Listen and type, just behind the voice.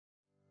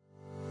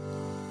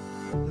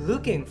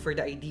Looking for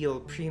the ideal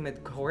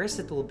pre-med course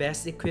that will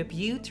best equip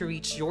you to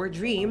reach your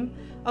dream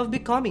of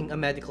becoming a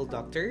medical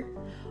doctor?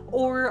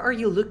 Or are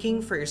you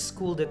looking for a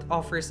school that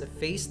offers a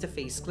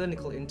face-to-face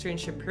clinical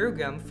internship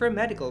program for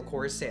medical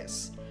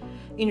courses?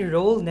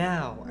 Enroll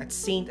now at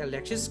St.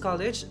 Alexius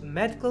College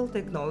Medical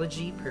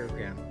Technology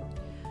Program.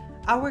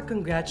 Our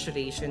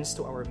congratulations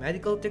to our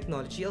medical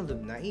technology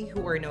alumni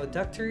who are now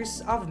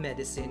Doctors of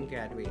Medicine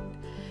graduate.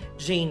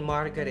 Jane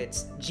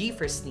Margaret G.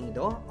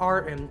 Fresnido,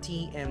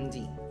 RMT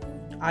MD.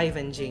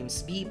 Ivan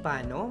James B.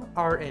 Pano,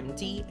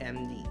 RMT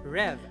MD.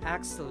 Rev.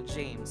 Axel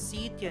James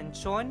C.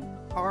 Tianchon,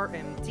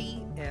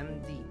 RMT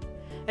MD.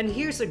 And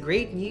here's a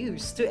great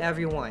news to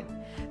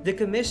everyone. The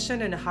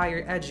Commission on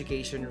Higher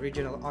Education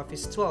Regional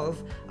Office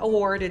 12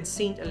 awarded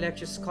St.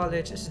 Alexius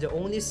College as the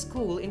only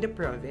school in the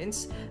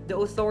province the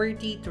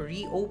authority to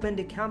reopen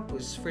the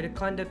campus for the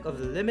conduct of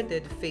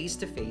limited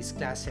face-to-face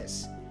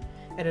classes.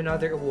 And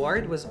another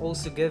award was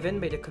also given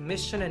by the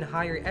Commission on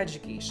Higher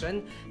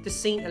Education to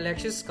St.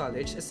 Alexius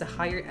College as a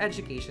higher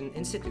education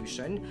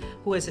institution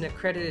who has an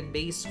accredited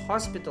base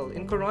hospital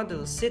in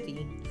Coronadal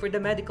City for the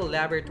Medical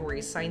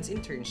Laboratory Science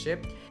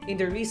Internship in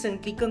the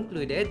recently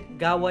concluded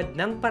Gawad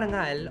ng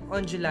Parangal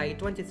on July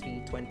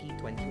 23,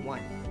 2021.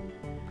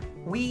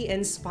 We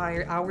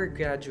inspire our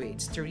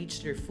graduates to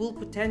reach their full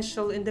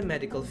potential in the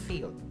medical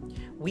field.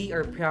 We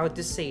are proud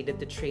to say that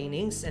the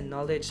trainings and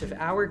knowledge of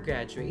our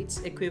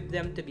graduates equip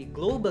them to be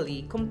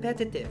globally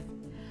competitive.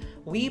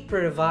 We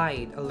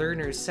provide a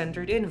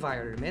learner-centered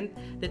environment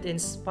that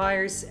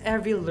inspires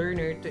every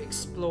learner to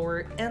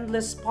explore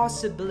endless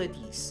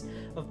possibilities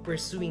of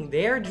pursuing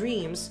their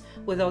dreams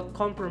without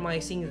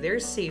compromising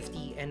their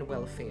safety and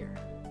welfare.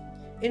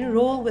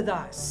 Enroll with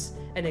us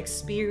and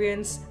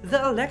experience the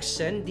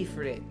election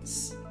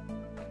difference.